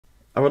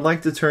I would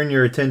like to turn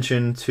your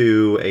attention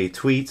to a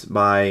tweet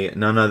by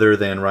none other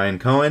than Ryan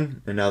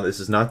Cohen. And now this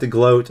is not to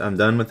gloat. I'm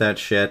done with that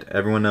shit.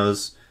 Everyone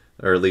knows,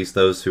 or at least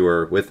those who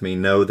are with me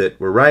know that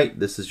we're right.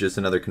 This is just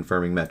another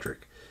confirming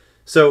metric.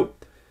 So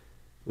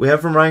we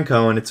have from Ryan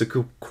Cohen. It's a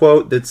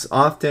quote that's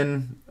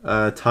often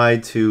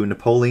tied to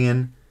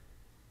Napoleon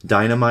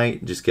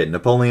Dynamite. Just kidding.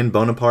 Napoleon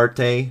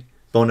Bonaparte.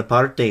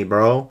 Bonaparte,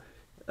 bro.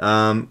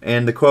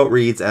 And the quote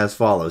reads as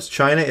follows.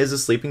 China is a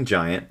sleeping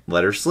giant.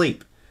 Let her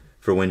sleep.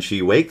 For when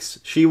she wakes,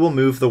 she will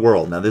move the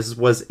world. Now, this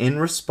was in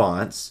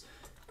response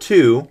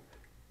to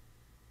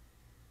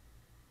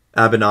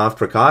Abhinav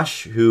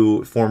Prakash,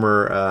 who,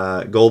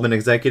 former Goldman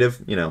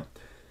executive,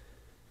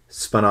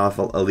 spun off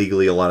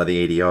illegally a lot of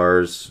the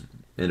ADRs,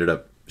 ended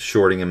up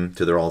shorting them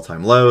to their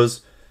all-time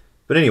lows.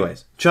 But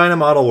anyways, China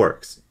model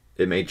works.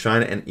 It made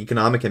China an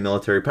economic and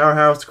military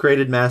powerhouse,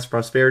 created mass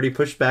prosperity,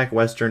 pushed back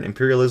Western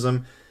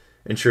imperialism,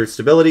 ensured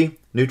stability,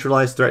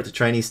 neutralized threat to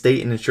Chinese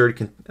state, and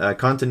ensured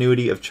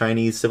continuity of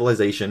Chinese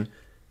civilization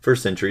for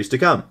centuries to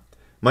come.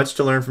 Much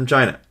to learn from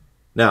China.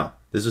 Now,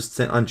 this was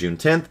sent on June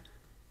 10th,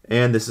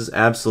 and this is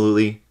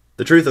absolutely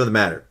the truth of the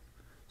matter.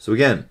 So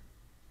again,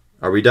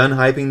 are we done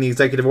hyping the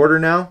executive order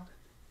now?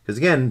 Because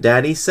again,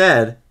 Daddy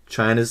said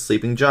China's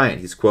sleeping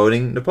giant. He's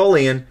quoting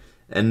Napoleon,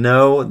 and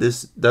no,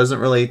 this doesn't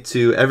relate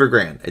to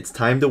Evergrande. It's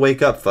time to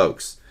wake up,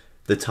 folks.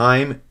 The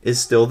time is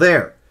still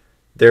there.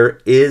 There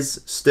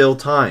is still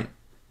time.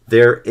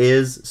 There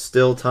is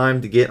still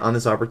time to get on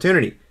this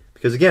opportunity.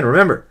 Because again,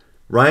 remember,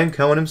 Ryan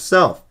Cohen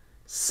himself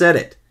said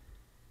it.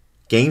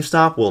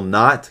 GameStop will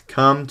not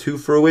come to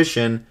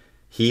fruition.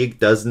 He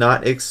does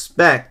not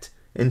expect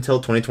until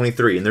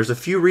 2023. And there's a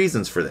few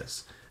reasons for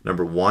this.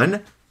 Number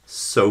one,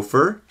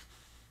 SOFR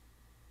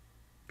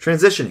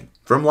transitioning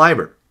from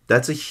LIBOR.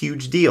 That's a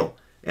huge deal.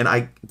 And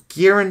I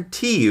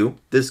guarantee you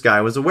this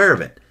guy was aware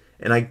of it.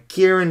 And I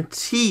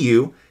guarantee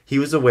you he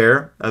was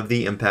aware of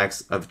the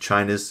impacts of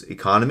China's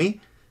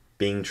economy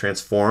being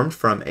transformed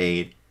from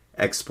a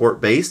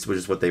export-based, which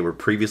is what they were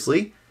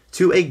previously,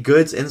 to a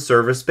goods and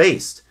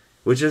service-based,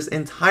 which is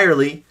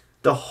entirely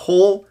the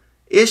whole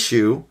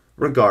issue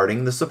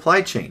regarding the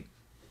supply chain.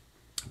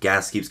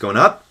 Gas keeps going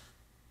up,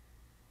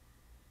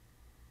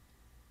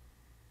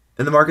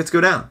 and the markets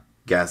go down.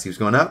 Gas keeps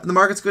going up, and the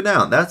markets go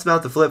down. That's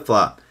about the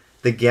flip-flop.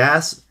 The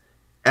gas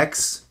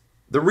X,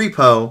 the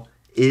repo,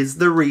 is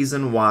the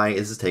reason why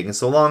this is taking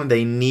so long.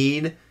 They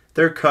need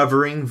their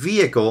covering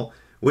vehicle,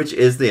 which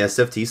is the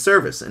SFT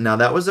service. And now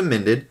that was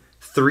amended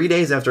 3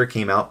 days after it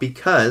came out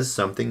because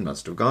something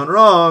must have gone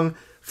wrong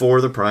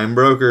for the prime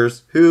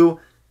brokers who,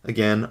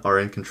 again, are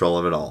in control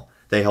of it all.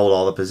 They hold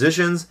all the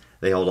positions,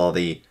 they hold all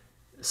the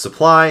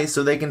supply,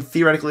 so they can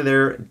theoretically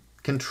there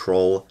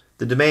control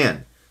the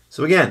demand.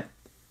 So again,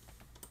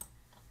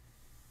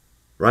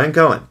 Ryan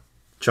Cohen,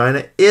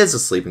 China is a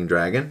sleeping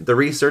dragon. The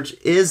research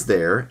is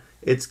there.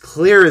 It's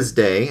clear as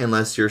day,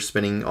 unless you're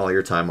spending all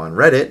your time on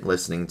Reddit,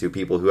 listening to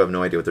people who have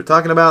no idea what they're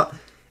talking about.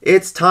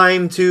 It's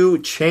time to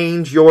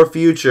change your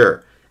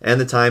future, and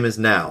the time is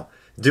now.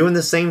 Doing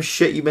the same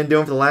shit you've been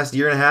doing for the last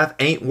year and a half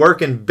ain't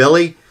working,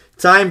 Billy.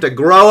 Time to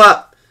grow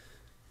up.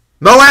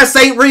 MOAS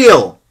ain't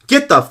real.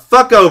 Get the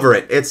fuck over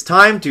it. It's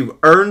time to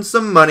earn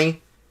some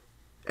money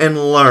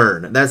and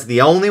learn. That's the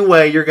only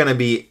way you're going to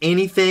be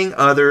anything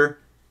other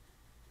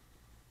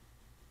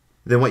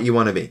than what you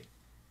want to be.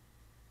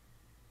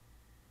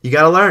 You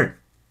gotta learn.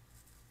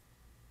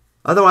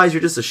 Otherwise,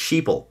 you're just a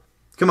sheeple.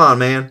 Come on,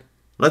 man.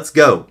 Let's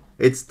go.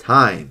 It's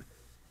time.